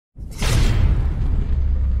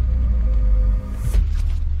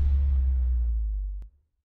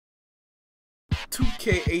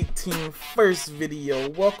2K18 first video.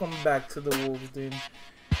 Welcome back to the Wolves Den.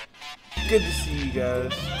 Good to see you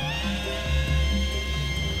guys.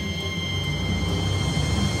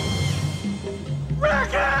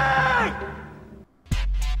 Ricky!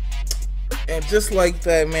 And just like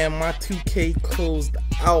that, man, my 2K closed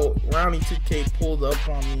out. RONNIE2K pulled up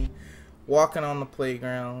on me walking on the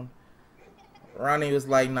playground. Ronnie was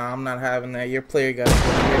like, nah, I'm not having that. Your player got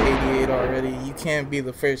your 88 already. You can't be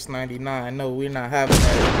the first 99. No, we're not having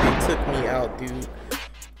that. They took me out, dude.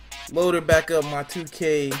 Loaded back up my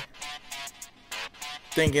 2K.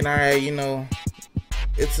 Thinking, alright, you know,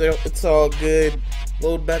 it's all good.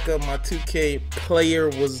 Load back up my 2K. Player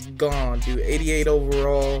was gone, dude. 88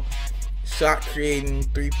 overall. Shot creating,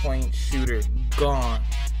 3-point shooter. Gone.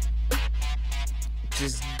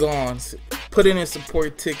 Just gone. Put in a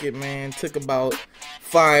support ticket, man. Took about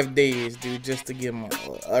 5 days, dude, just to get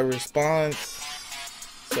a response.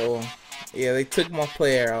 So, yeah, they took my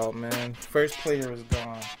player out, man. First player was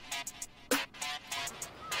gone.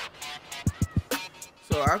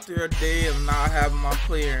 So after a day of not having my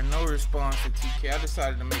player and no response to 2K, I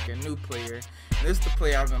decided to make a new player. And this is the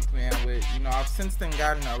player I've been playing with. You know, I've since then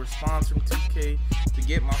gotten a response from 2K to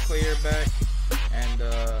get my player back. And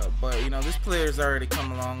but you know, this player's already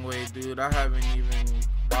come a long way, dude. I haven't even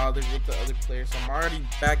bothered with the other players, so I'm already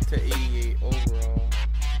back to 88 overall.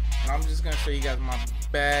 And I'm just gonna show you guys my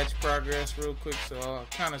badge progress real quick, so I'll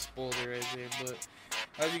kind of spoil it right there. But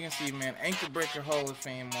as you can see, man, Ankle Breaker Hall of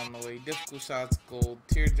Fame on the way, difficult shots gold,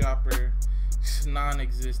 teardropper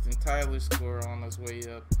non-existent, Tyler score on his way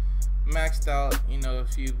up, maxed out, you know, a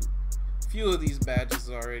few of these badges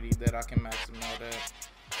already that I can max them out at.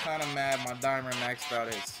 Kind of mad my diamond maxed out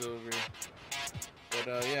at silver,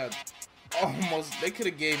 but yeah, almost they could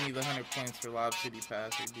have gave me the 100 points for Lob City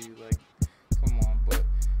Passer, dude. Like, come on. But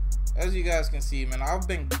as you guys can see, man, I've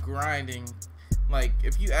been grinding. Like,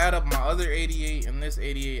 if you add up my other 88 and this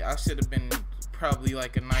 88, I should have been probably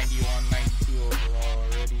like a 91, 92 overall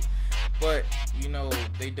already. But you know,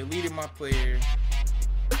 they deleted my player.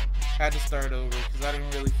 Had to start over because I didn't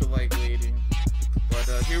really feel like waiting. But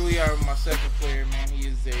here we are with my second player, man. He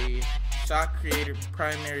is a shot creator,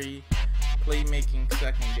 primary, playmaking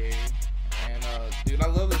secondary. And dude, I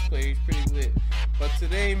love this player. He's pretty lit. But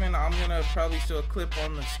today, man, I'm gonna probably show a clip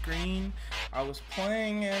on the screen. I was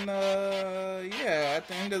playing, and yeah, at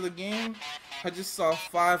the end of the game, I just saw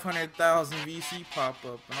 500,000 VC pop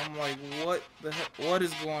up, and I'm like, what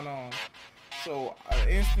is going on? So I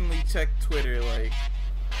instantly checked Twitter, like,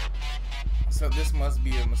 so this must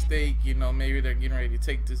be a mistake, you know, maybe they're getting ready to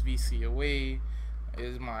take this VC away.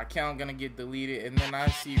 Is my account gonna get deleted? And then I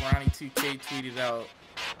see RONNIE2K tweeted out,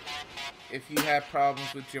 if you have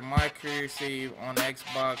problems with your My Career save on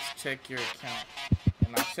Xbox, check your account.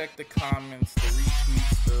 And I checked the comments, the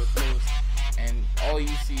retweets, the posts, and all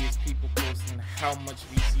you see is people posting how much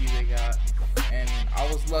VC they got. And I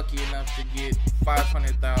was lucky enough to get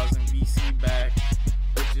 500,000 VC back,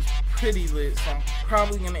 which is pretty lit. So I'm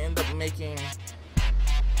probably gonna end up making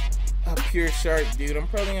a pure shark, dude. I'm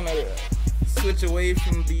probably gonna switch away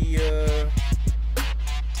from the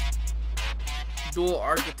dual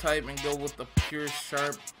archetype and go with the pure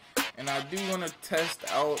sharp. And I do want to test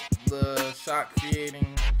out the shot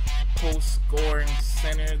creating, post scoring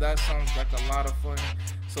center. That sounds like a lot of fun.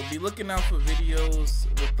 So be looking out for videos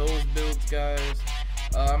with those builds, guys.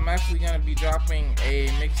 I'm actually going to be dropping a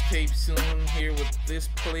mixtape soon here with this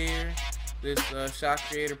player, this shot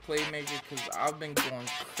creator playmaker, because I've been going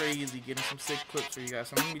crazy getting some sick clips for you guys.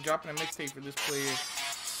 So I'm going to be dropping a mixtape for this player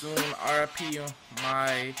soon. RIP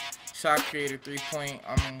my shot creator 3-point.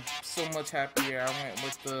 I'm so much happier I went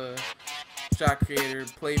with the shot creator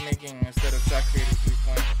playmaking instead of shot creator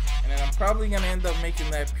 3-point. And then I'm probably going to end up making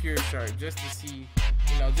that pure shark just to see,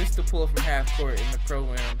 you know, just to pull from half court in the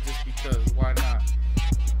pro-am, just because, why not?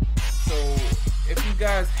 So if you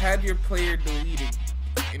guys had your player deleted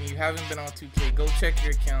and you haven't been on 2K, go check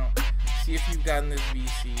your account, see if you've gotten this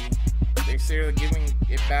VC. They're seriously giving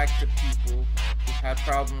it back to people who've had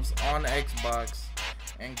problems on Xbox.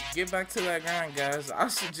 And get back to that grind, guys. I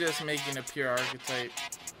suggest making a pure archetype.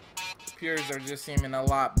 The pures are just seeming a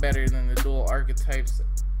lot better than the dual archetypes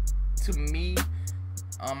to me.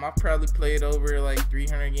 I probably played over like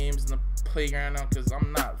 300 games in the playground now because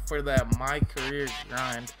I'm not for that My Career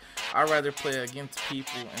grind. I'd rather play against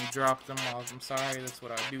people and drop them off. I'm sorry, that's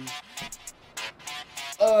what I do.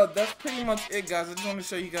 That's pretty much it, guys. I just want to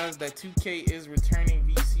show you guys that 2K is returning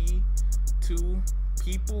VC to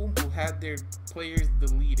people who had their players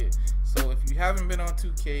deleted. So if you haven't been on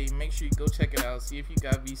 2K, make sure you go check it out, see if you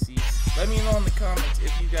got VC. Let me know in the comments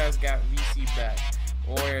if you guys got VC back.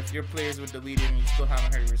 or if your players were deleted and you still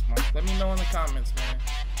haven't heard a response. Let me know in the comments, man.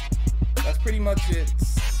 That's pretty much it.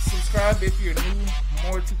 Subscribe if you're new.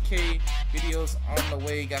 More 2K videos on the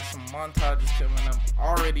way. Got some montages coming up.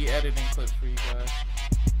 Already editing clips for you guys.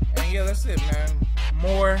 And yeah, that's it, man.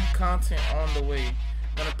 More content on the way.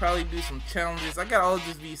 Gonna probably do some challenges. I got all of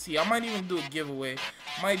this VC. I might even do a giveaway.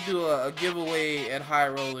 Might do a giveaway at High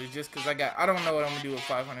Rollers just because I don't know what I'm gonna do with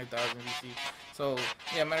 500,000 VC. So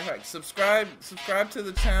yeah, matter of fact, subscribe to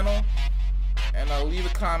the channel, and leave a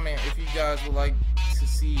comment if you guys would like to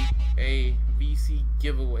see a VC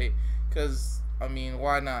giveaway. Cause I mean,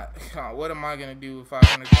 why not? What am I gonna do with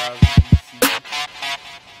 500,000 VC?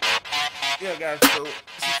 Yeah, guys. So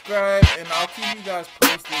subscribe, and I'll keep you guys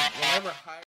posted whenever High